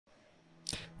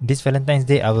This Valentine's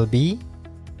Day, I will be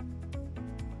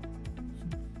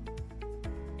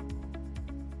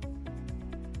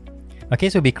okay,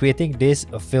 so we'll be creating this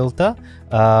filter.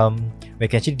 We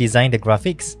can actually design the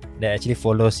graphics that actually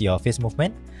follows your face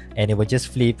movement, and it will just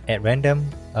flip at random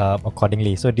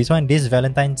accordingly. So this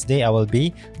Valentine's Day, I will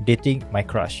be dating my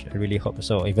crush. I really hope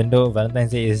so. Even though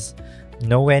Valentine's Day is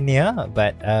nowhere near,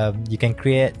 but you can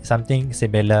create something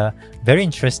similar, very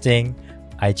interesting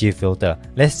IG filter.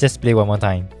 Let's just play one more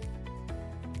time.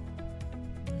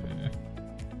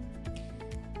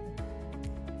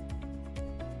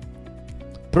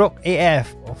 Broke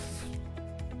AF.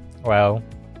 Well,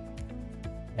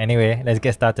 anyway, let's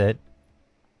get started.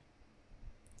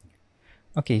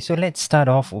 Okay, so let's start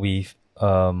off with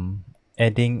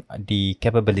adding the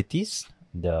capabilities,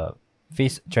 the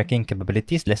face tracking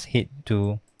capabilities. Let's head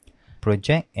to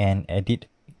project and edit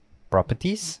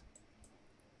properties.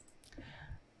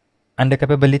 Under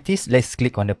capabilities, let's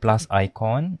click on the plus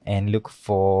icon and look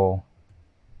for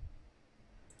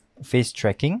face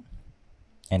tracking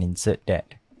and insert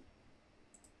that.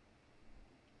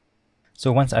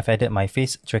 So once I've added my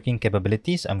face tracking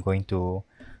capabilities, I'm going to,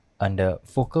 under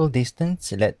focal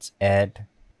distance, let's add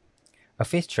a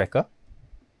face tracker.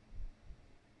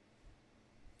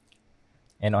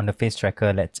 And on the face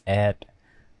tracker, let's add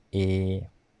a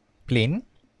plane.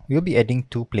 We'll be adding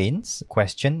two planes,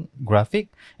 question graphic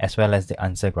as well as the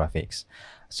answer graphics.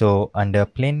 So under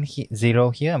plane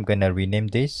 0 here, I'm going to rename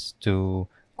this to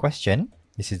question.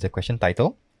 This is the question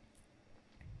title.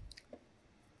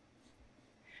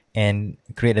 And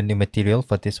create a new material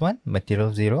for this one,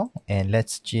 material 0. And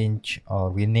let's change or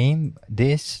rename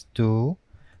this to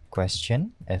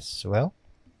question as well.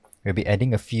 We'll be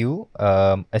adding a few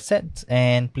assets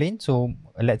and planes, so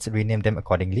let's rename them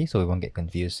accordingly so we won't get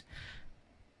confused.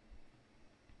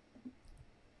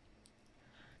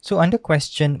 So under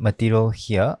question material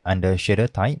here, under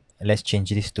shader type, let's change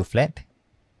this to flat.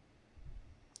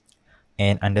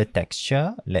 And under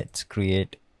texture, let's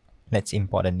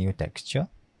import a new texture.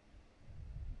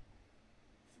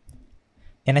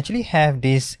 And actually have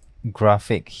this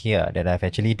graphic here that I've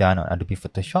actually done on Adobe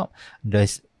Photoshop.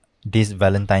 This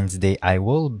Valentine's Day I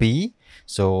will be.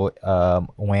 So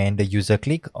when the user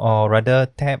click or rather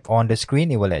tap on the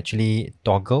screen, it will actually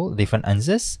toggle different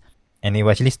answers and it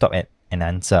will actually stop at an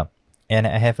answer. And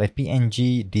I have a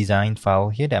PNG design file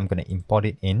here that I'm going to import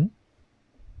it in.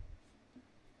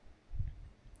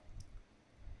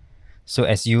 So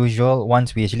as usual,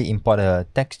 once we actually import a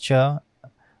texture,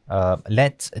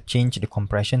 let's change the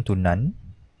compression to none.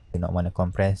 We do not want to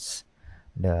compress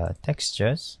the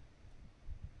textures.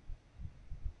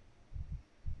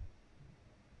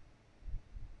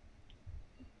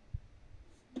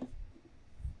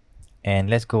 And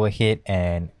let's go ahead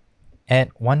and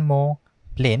add one more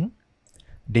plane.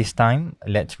 This time,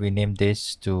 let's rename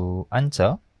this to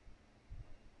answer.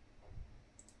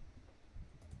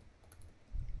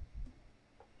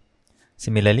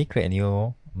 Similarly, create a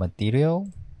new material,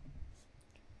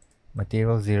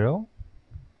 material 0.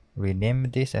 Rename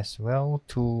this as well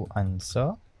to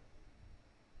answer.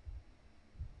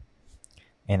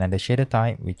 And under shader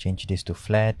type, we change this to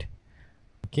flat.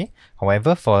 Okay.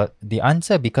 However, for the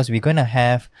answer, because we're going to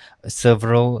have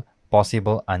several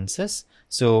possible answers,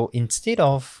 so instead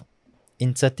of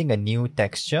inserting a new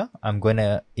texture, I'm going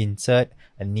to insert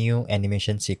a new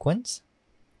animation sequence.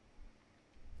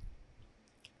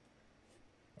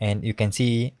 And you can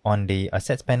see on the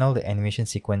assets panel, the animation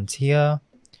sequence here.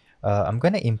 I'm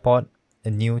going to import a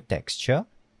new texture.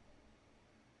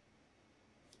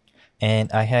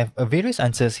 And I have various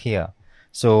answers here.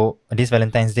 So this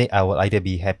Valentine's Day, I will either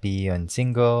be happy and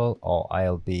single or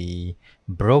I'll be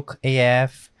broke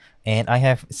AF. And I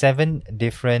have 7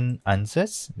 different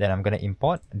answers that I'm going to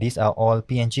import. These are all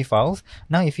PNG files.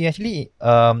 Now, if you actually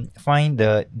find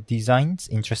the designs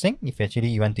interesting, if actually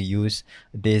you want to use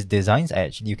these designs,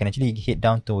 you can actually head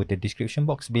down to the description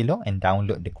box below and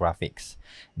download the graphics.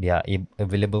 They are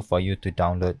available for you to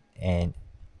download and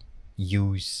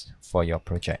use for your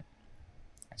project.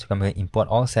 So I'm going to import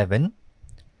all 7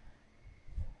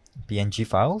 PNG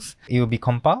files. It will be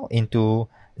compiled into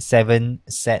 7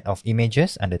 set of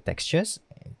images under textures.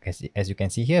 As you can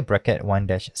see here, bracket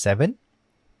 1-7.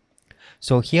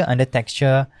 So here under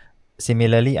texture,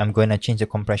 similarly, I'm going to change the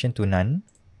compression to none.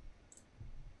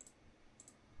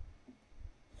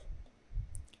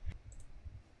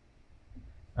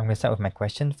 I'm going to start with my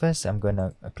question first. I'm going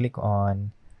to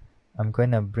I'm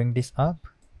going to bring this up.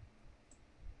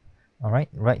 Alright,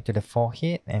 right to the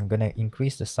forehead. I'm going to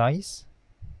increase the size.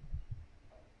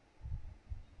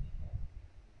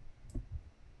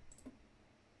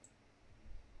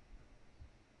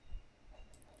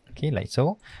 Okay, like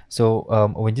so. So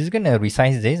we're just gonna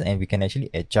resize this, and we can actually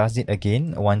adjust it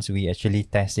again once we actually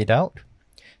test it out.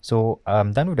 So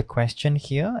I'm done with the question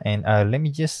here, and let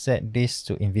me just set this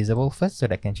to invisible first so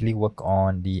that I can actually work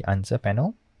on the answer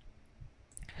panel.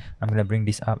 I'm gonna bring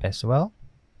this up as well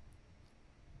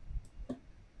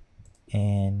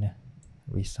and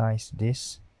resize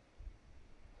this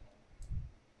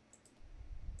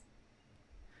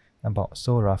about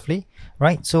so roughly.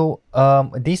 Right, so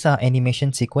these are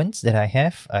animation sequence that I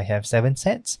have 7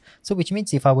 sets, so which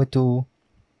means if I were to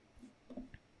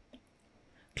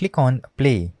click on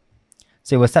play,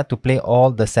 so it will start to play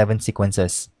all the 7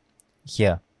 sequences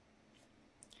here.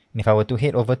 And if I were to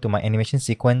head over to my animation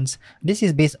sequence, this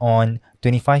is based on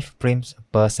 25 frames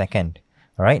per second.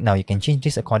 Alright, now you can change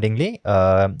this accordingly.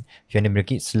 If you want to bring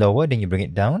it slower, then you bring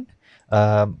it down.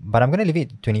 But I'm going to leave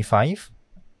it 25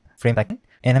 frames per second.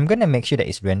 And I'm going to make sure that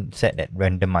it's set at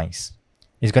randomize.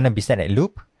 It's going to be set at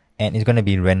loop, and it's going to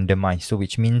be randomized. So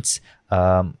which means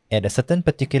at a certain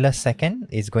particular second,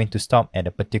 it's going to stop at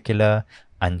a particular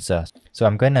answer. So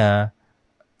I'm going to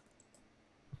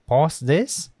pause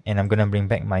this, and I'm going to bring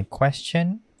back my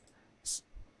question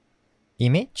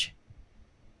image.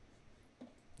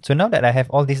 So now that I have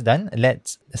all this done,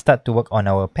 let's start to work on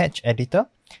our patch editor.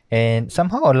 And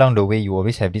somehow along the way, you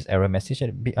always have this error message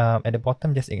at the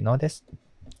bottom. Just ignore this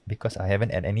because I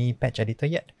haven't added any patch editor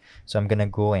yet. So I'm going to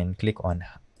go and click on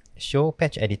show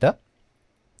patch editor.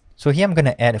 So here I'm going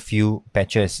to add a few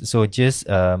patches. So just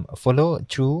follow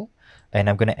through, and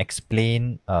I'm going to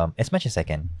explain as much as I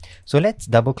can. So let's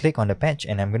double click on the patch,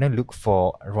 and I'm going to look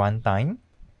for runtime.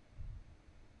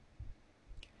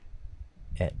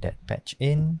 Add that patch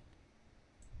in.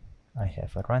 I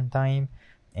have a runtime,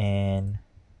 and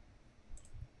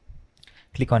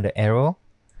click on the arrow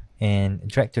and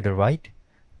drag to the right.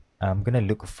 I'm going to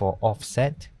look for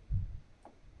offset.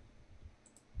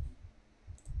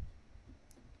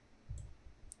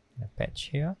 The patch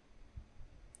here.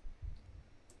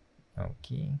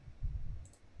 Okay.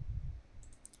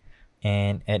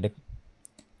 And at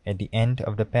the end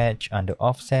of the patch under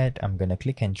offset, I'm going to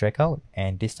click and drag out,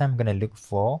 and this time I'm going to look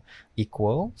for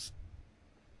equals.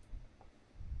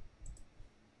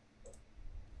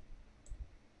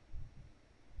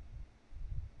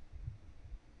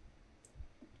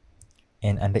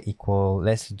 And under equal,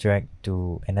 let's drag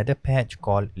to another patch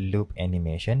called loop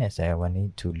animation, as I want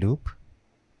it to loop.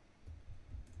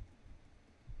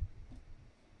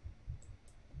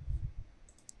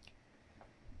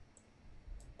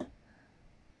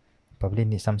 Probably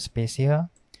need some space here.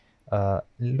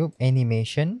 Loop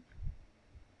animation.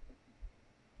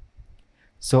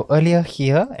 So earlier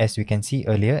here, as we can see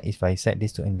earlier, if I set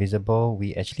this to invisible,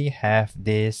 we actually have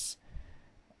this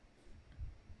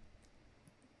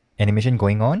animation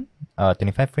going on,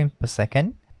 25 frames per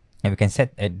second, and we can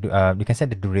set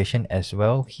the duration as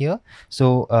well here.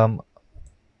 So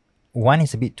one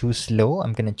is a bit too slow.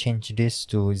 I'm gonna change this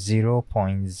to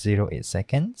 0.08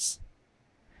 seconds,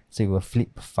 so it will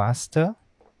flip faster.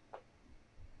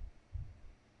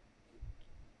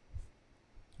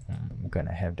 I'm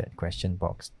gonna have that question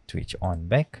box switch on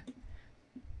back,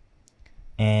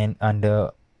 and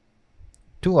under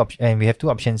we have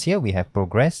two options here. We have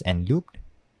progress and looped.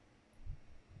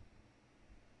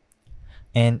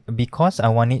 And because I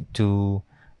want it to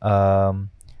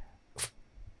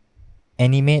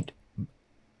animate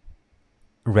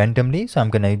randomly, so I'm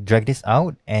going to drag this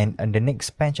out, and in the next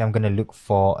patch I'm going to look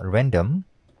for random.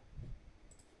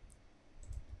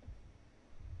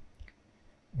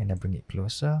 I'm going to bring it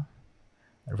closer.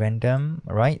 Random,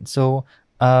 right? So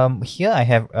here I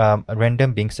have a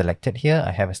random being selected here. I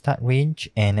have a start range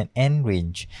and an end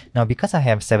range. Now because I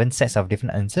have 7 sets of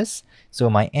different answers, so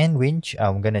my end range,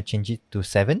 I'm going to change it to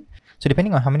 7. So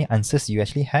depending on how many answers you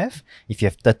actually have, if you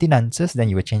have 13 answers, then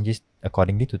you will change this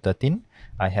accordingly to 13.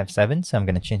 I have 7, so I'm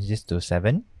going to change this to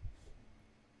 7.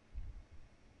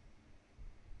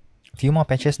 A few more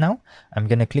patches now. I'm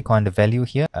going to click on the value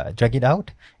here, drag it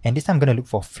out, and this time I'm going to look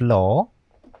for floor.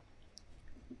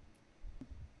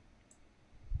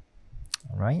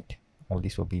 Right, all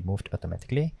this will be moved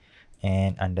automatically,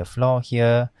 and under floor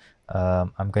here,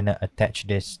 I'm gonna attach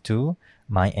this to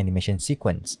my animation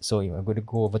sequence. So I'm going to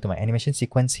go over to my animation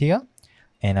sequence here,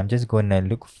 and I'm just going to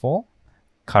look for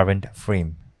current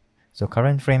frame. So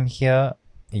current frame here,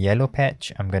 yellow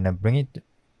patch, I'm gonna bring it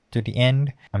to the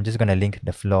end. I'm just gonna link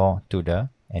the floor to the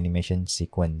animation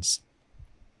sequence.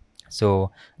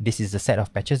 So this is the set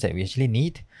of patches that we actually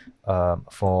need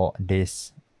for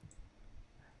this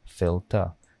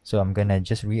filter. So I'm gonna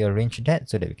just rearrange that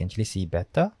so that we can actually see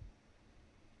better.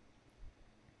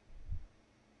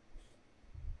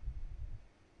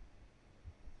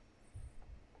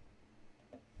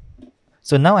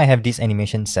 So now I have this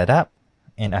animation set up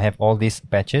and I have all these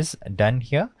patches done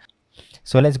here.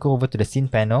 So let's go over to the scene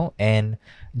panel and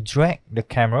drag the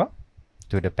camera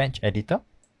to the patch editor.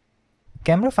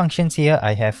 Camera functions here,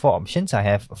 I have 4 options. I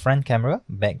have front camera,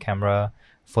 back camera,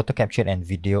 photo capture, and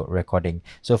video recording.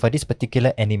 So for this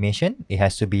particular animation, it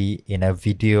has to be in a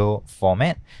video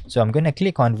format. So I'm going to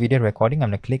click on video recording. I'm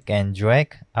going to click and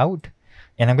drag out,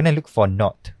 and I'm going to look for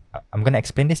knot. I'm going to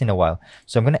explain this in a while.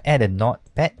 So I'm going to add a knot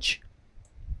patch,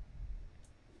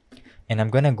 and I'm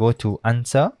going to go to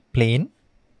answer plane,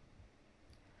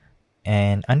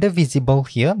 and under visible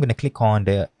here, I'm going to click on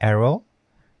the arrow,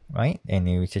 right? And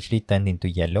it's actually turned into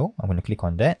yellow. I'm going to click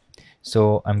on that.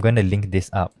 So I'm going to link this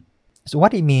up. So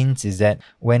what it means is that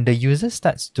when the user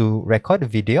starts to record the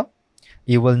video,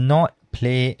 it will not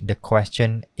play the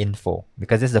question info,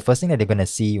 because that's the first thing that they're going to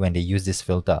see when they use this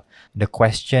filter, the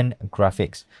question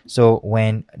graphics. So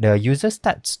when the user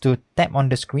starts to tap on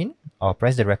the screen or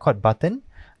press the record button,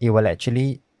 it will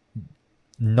actually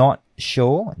not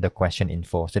show the question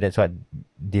info. So that's what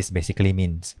this basically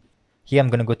means. Here I'm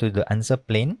going to go to the answer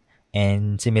plane,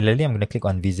 and similarly I'm going to click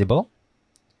on visible,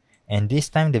 and this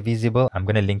time the visible, I'm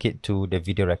going to link it to the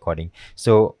video recording.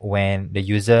 So when the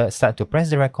user start to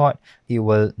press the record, it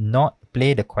will not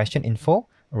play the question info,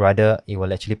 rather it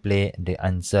will actually play the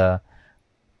answer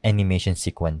animation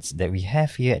sequence that we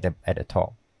have here at the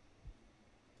top.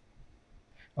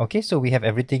 Okay, so we have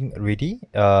everything ready.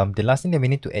 The last thing that we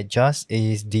need to adjust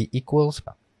is the equals.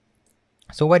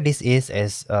 So what this is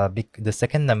the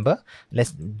second number.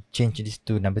 Let's change this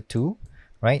to number 2,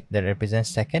 right? That represents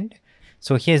second.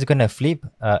 So here it's gonna flip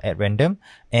at random,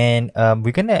 and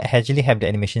we're gonna actually have the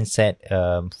animation set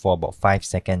for about 5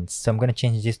 seconds. So I'm gonna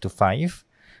change this to 5.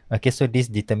 Okay, so this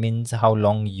determines how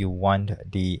long you want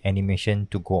the animation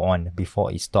to go on before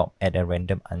it stops at a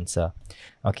random answer.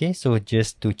 Okay, so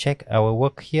just to check our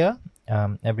work here,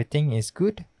 everything is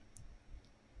good.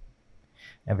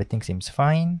 Everything seems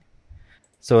fine.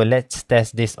 So let's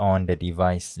test this on the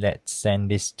device. Let's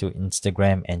send this to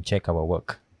Instagram and check our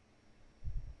work.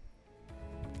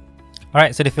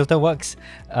 Alright, so the filter works.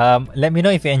 Let me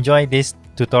know if you enjoyed this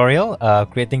tutorial,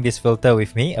 creating this filter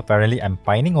with me. Apparently, I'm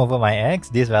pining over my ex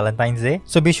this Valentine's Day.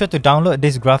 So be sure to download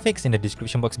these graphics in the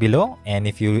description box below. And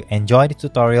if you enjoyed the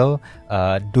tutorial,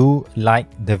 do like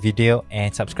the video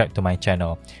and subscribe to my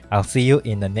channel. I'll see you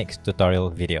in the next tutorial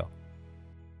video.